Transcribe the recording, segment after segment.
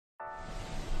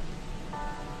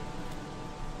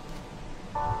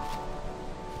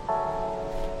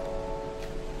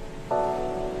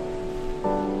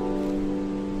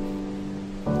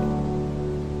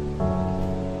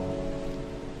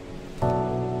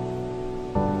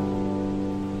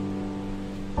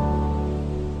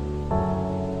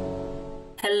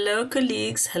Hello,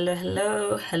 colleagues.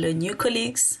 Hello, new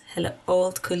colleagues. Hello,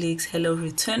 old colleagues. Hello,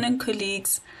 returning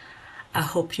colleagues. I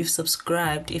hope you've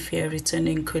subscribed if you're a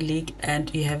returning colleague and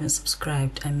you haven't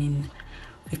subscribed.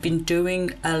 We've been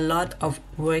doing a lot of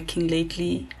working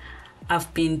lately.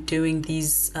 I've been doing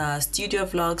these studio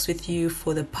vlogs with you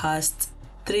for the past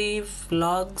 3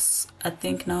 vlogs, I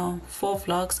think now, 4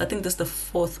 vlogs. I think this is the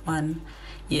 4th one.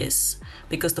 Yes,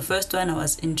 because the first one I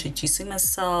was introducing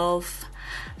myself.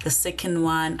 The second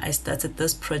one, I started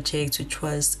this project, which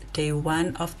was day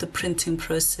 1 of the printing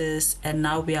process, and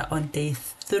now we are on day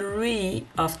 3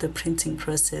 of the printing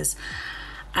process.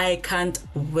 I can't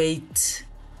wait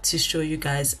to show you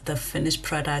guys the finished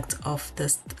product of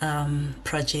this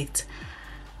project.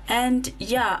 And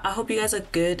yeah, I hope you guys are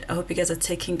good. I hope you guys are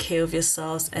taking care of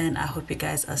yourselves, and I hope you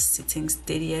guys are sitting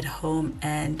steady at home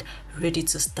and ready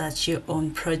to start your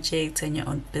own project and your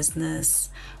own business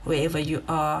wherever you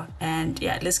are. And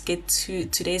yeah, let's get to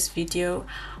today's video,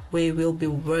 where we'll be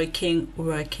working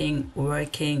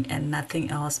and nothing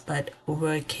else but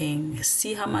working.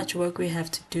 See how much work we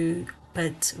have to do,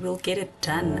 but we'll get it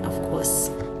done, of course.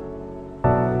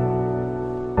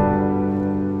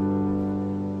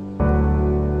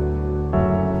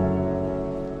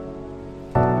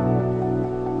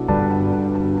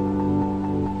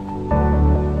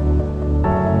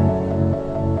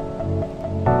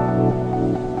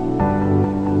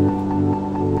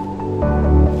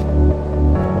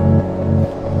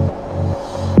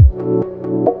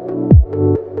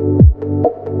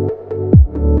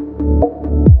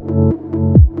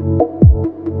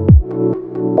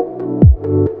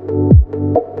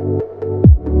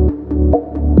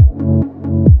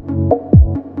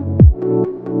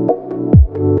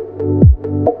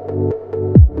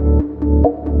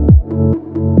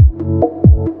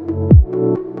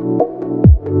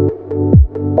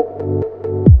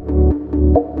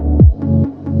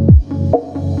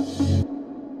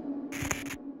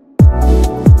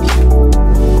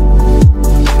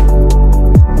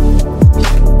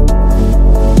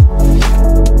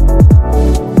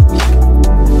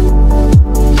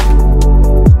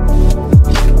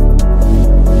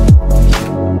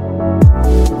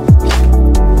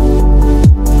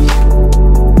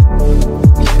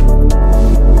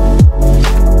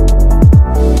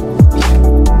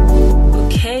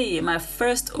 My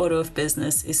first order of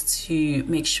business is to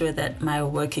make sure that my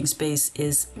working space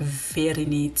is very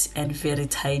neat and very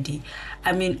tidy.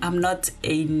 I'm not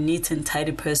a neat and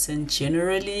tidy person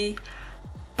generally,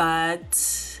 but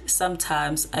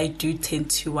sometimes I do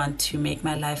tend to want to make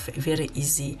my life very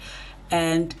easy.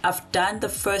 And I've done the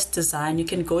first design. You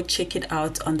can go check it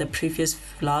out on the previous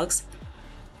vlogs.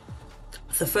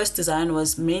 The first design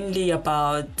was mainly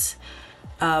about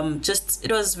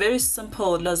it was very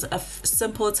simple. It was a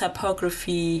simple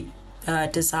typography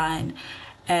design,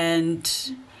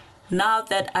 and now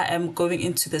that I am going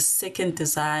into the second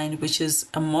design, which is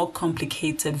a more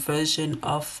complicated version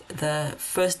of the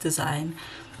first design,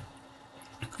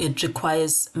 it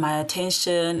requires my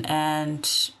attention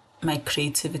and my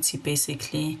creativity,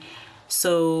 basically.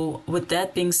 So with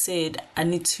that being said, I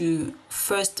need to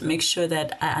first make sure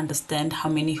that I understand how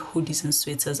many hoodies and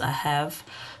sweaters I have,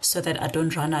 so that I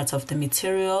don't run out of the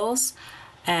materials.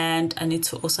 And I need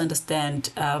to also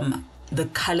understand the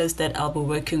colors that I'll be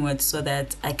working with, so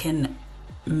that I can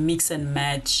mix and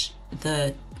match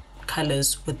the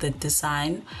colors with the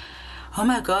design. Oh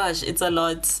my gosh, it's a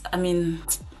lot.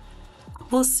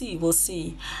 We'll see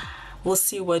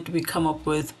what we come up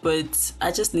with, but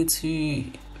I just need to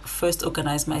first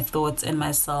organize my thoughts and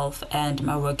myself and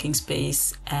my working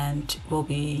space, and we'll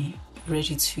be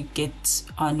ready to get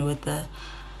on with the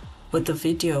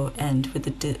video and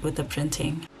with the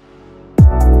printing.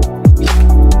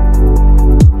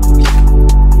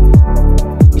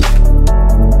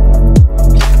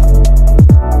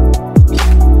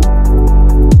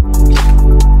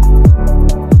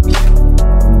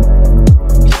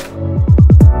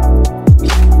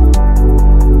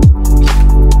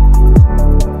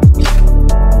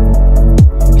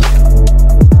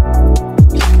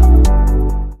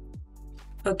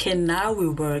 Okay, now we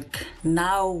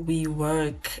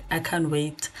work. I can't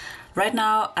wait. Right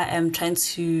now I am trying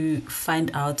to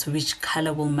find out which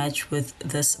color will match with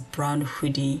this brown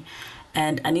hoodie,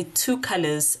 and I need 2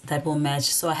 colors that will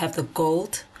match. So I have the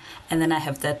gold, and then I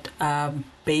have that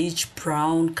beige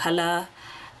brown color,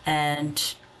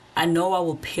 and I know I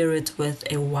will pair it with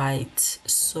a white.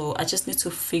 So I just need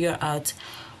to figure out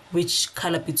which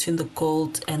color between the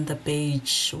gold and the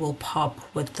beige will pop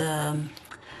with the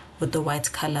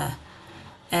white color.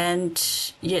 And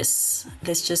yes,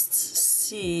 let's just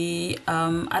see.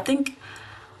 I think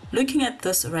Looking at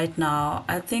this right now,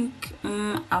 I think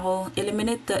I'll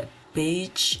eliminate the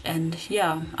beige, and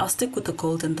yeah, I'll stick with the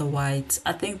gold and the white.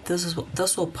 I think this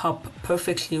will pop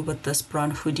perfectly with this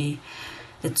brown hoodie.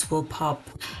 It will pop.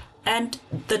 And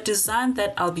the design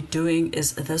that I'll be doing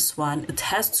is this one. It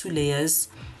has 2 layers.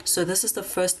 So this is the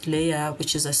first layer,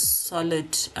 which is a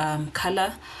solid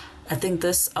color. I think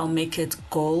this, I'll make it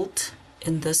gold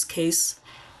in this case.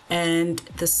 And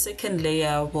the second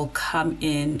layer will come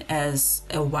in as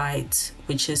a white,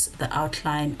 which is the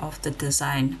outline of the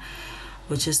design,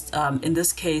 which is in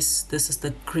this case, this is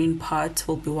the green part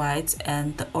will be white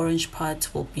and the orange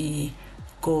part will be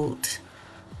gold.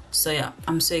 So yeah,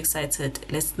 I'm so excited.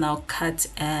 Let's now cut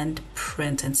and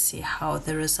print and see how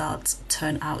the results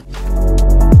turn out.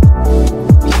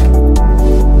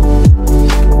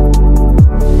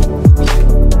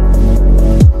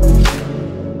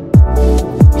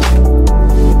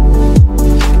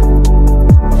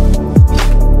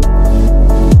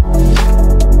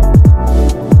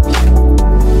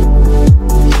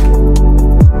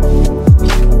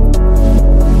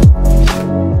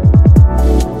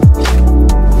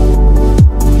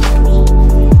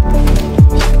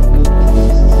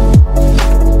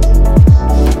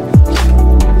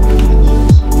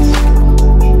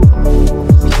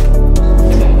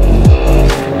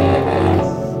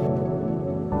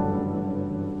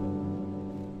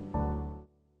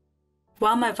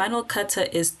 While my vinyl cutter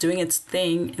is doing its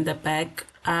thing in the back,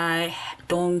 I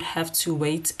don't have to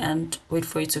wait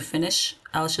for it to finish.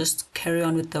 I'll just carry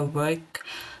on with the work.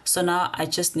 So now I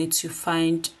just need to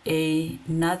find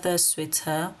another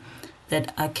sweater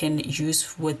that I can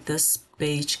use with this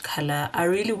beige color. I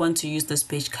really want to use this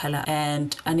beige color,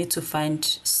 and I need to find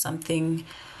something,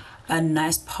 a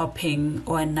nice popping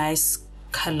or a nice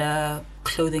color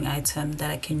clothing item that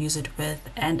I can use it with.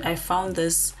 And I found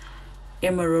this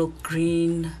emerald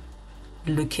green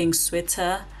looking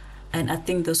sweater, and I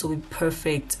think this will be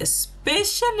perfect,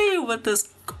 especially with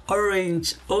this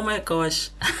orange. Oh my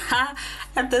gosh.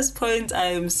 At this point I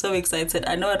am so excited.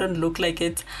 I know I don't look like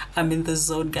it. I'm in the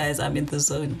zone, guys. I'm in the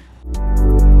zone.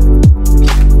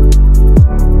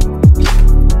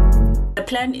 The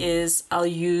plan is I'll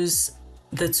use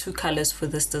the 2 colors for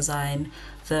this design,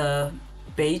 the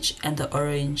beige and the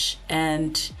orange,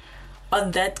 and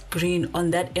on that green,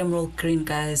 on that emerald green,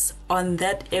 guys, on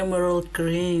that emerald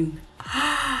green.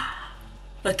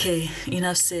 Okay,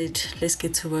 enough said. Let's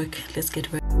get to work. Let's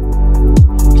get work.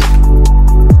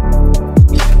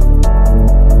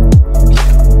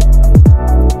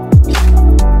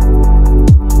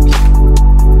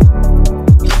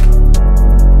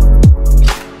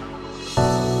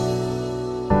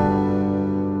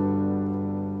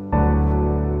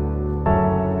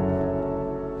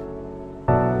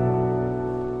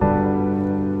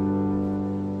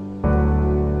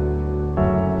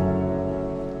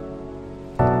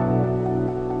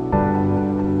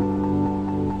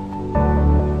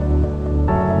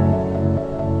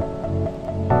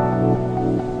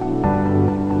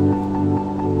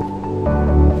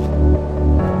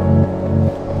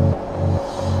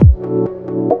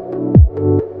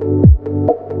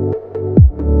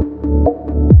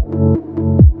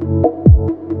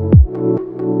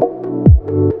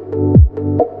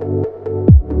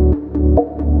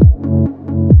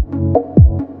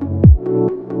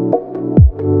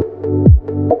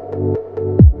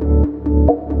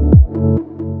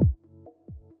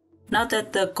 Now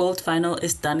that the gold vinyl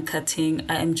is done cutting,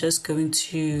 I am just going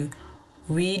to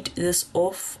weed this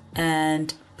off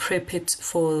and prep it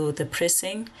for the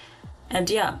pressing. And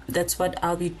yeah, that's what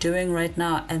I'll be doing right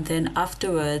now. And then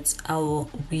afterwards, I'll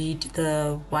weed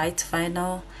the white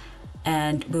vinyl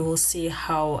and we will see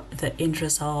how the end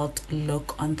result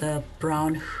look on the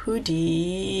brown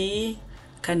hoodie.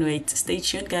 Can't wait. Stay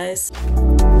tuned, guys.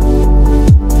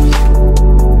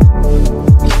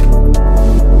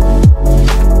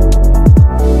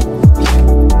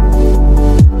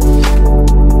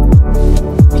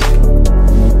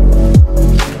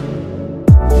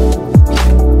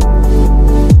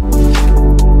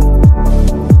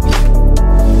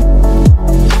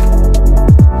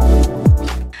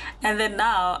 And then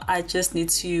now I just need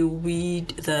to weed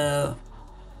the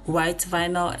white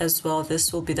vinyl as well.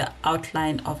 This will be the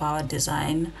outline of our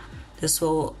design. This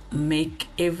will make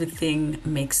everything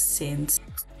make sense.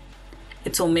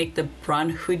 It will make the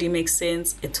brown hoodie make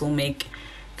sense. It will make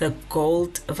the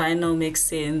gold vinyl make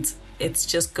sense. It's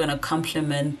just gonna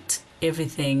complement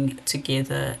everything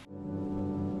together.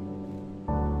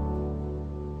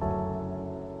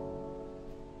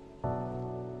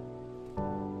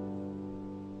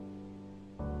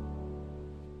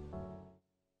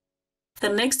 The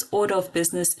next order of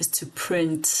business is to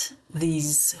print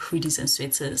these hoodies and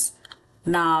sweaters.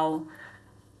 Now,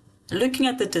 looking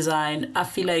at the design, I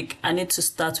feel like I need to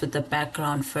start with the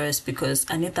background first because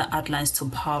I need the outlines to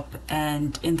pop.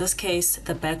 And in this case,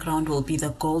 the background will be the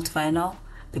gold vinyl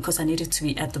because I need it to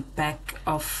be at the back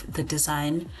of the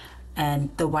design, and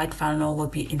the white vinyl will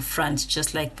be in front,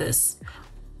 just like this.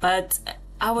 But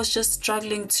I was just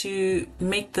struggling to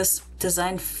make this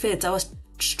design fit. I was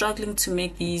struggling to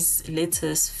make these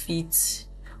letters fit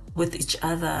with each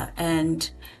other, and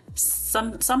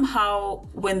somehow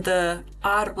when the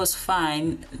R was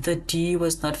fine, the D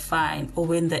was not fine, or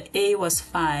when the A was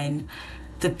fine,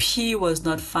 the P was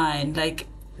not fine. Like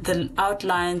the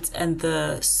outlines and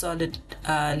the solid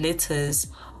letters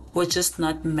were just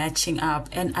not matching up,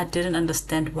 and I didn't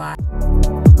understand why.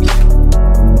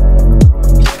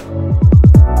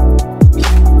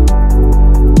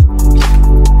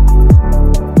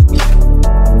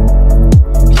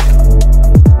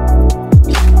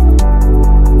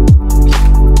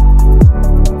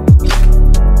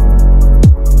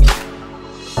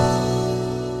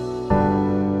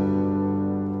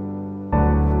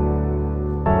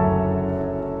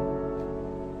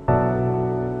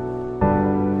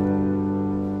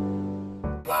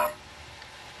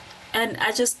 And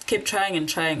I just kept trying and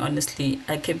trying, honestly.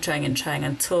 I kept trying and trying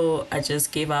until I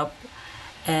just gave up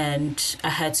and I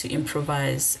had to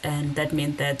improvise. And that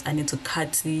meant that I need to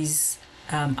cut these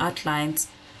outlines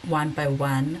one by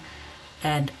one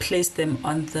and place them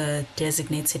on the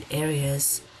designated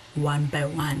areas one by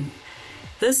one.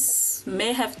 This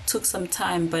may have took some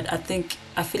time, but I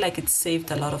feel like it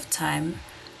saved a lot of time,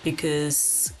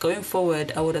 because going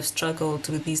forward I would have struggled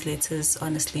with these letters,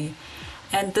 honestly.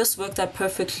 And this worked out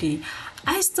perfectly.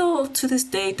 I still, to this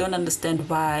day, don't understand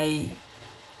why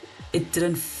it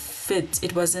didn't fit.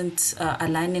 It wasn't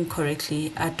aligning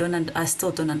correctly. I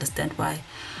still don't understand why.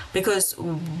 Because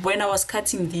when I was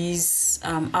cutting these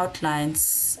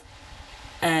outlines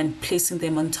and placing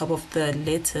them on top of the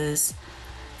letters,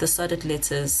 the solid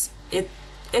letters, it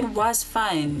was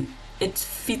fine. It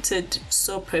fitted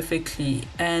so perfectly.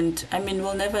 And I mean,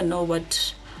 we'll never know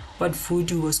what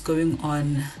voodoo was going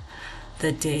on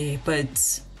the day,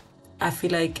 but I feel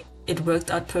like it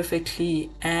worked out perfectly.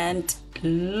 And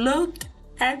look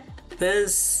at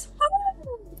this.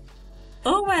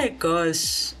 Oh my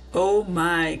gosh, oh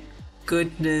my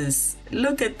goodness,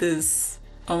 look at this.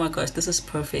 Oh my gosh, this is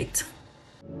perfect.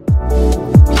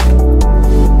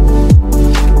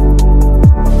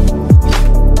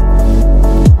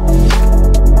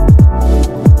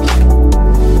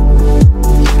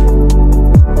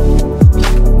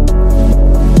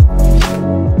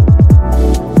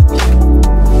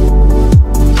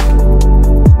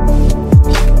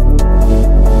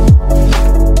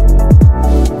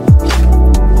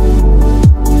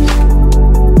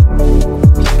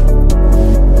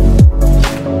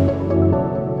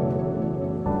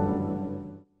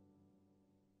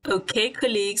 Okay,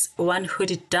 colleagues, one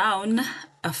hoodie down,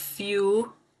 a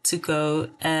few to go,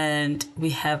 and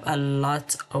we have a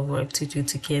lot of work to do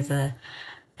together.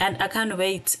 And I can't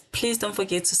wait. Please don't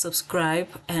forget to subscribe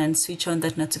and switch on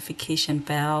that notification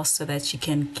bell so that you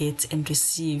can get and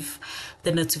receive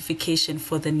the notification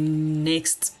for the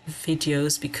next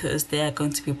videos, because they are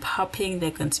going to be popping.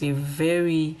 They're going to be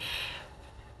very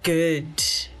good.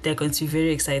 They're going to be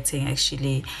very exciting,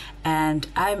 actually. And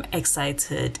I'm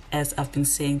excited, as I've been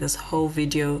saying this whole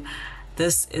video.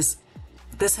 This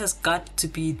has got to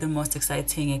be the most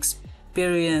exciting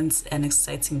experience and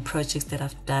exciting projects that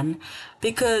I've done,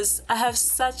 because I have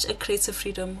such a creative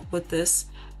freedom with this,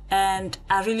 and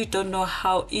I really don't know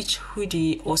how each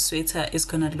hoodie or sweater is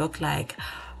gonna look like.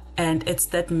 And it's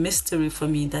that mystery for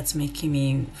me that's making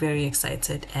me very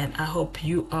excited, and I hope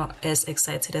you are as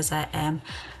excited as I am.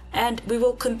 And we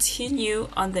will continue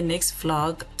on the next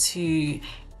vlog to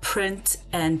print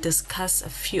and discuss a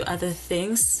few other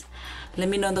things. Let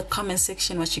me know in the comment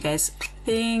section what you guys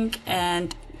think,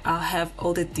 and I'll have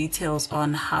all the details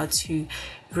on how to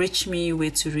reach me,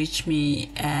 where to reach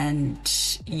me, and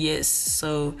yes,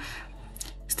 so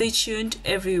stay tuned.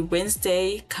 Every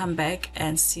Wednesday, come back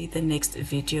and see the next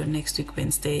video next week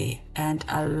Wednesday, and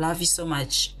I love you so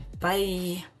much.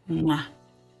 Bye. Mwah.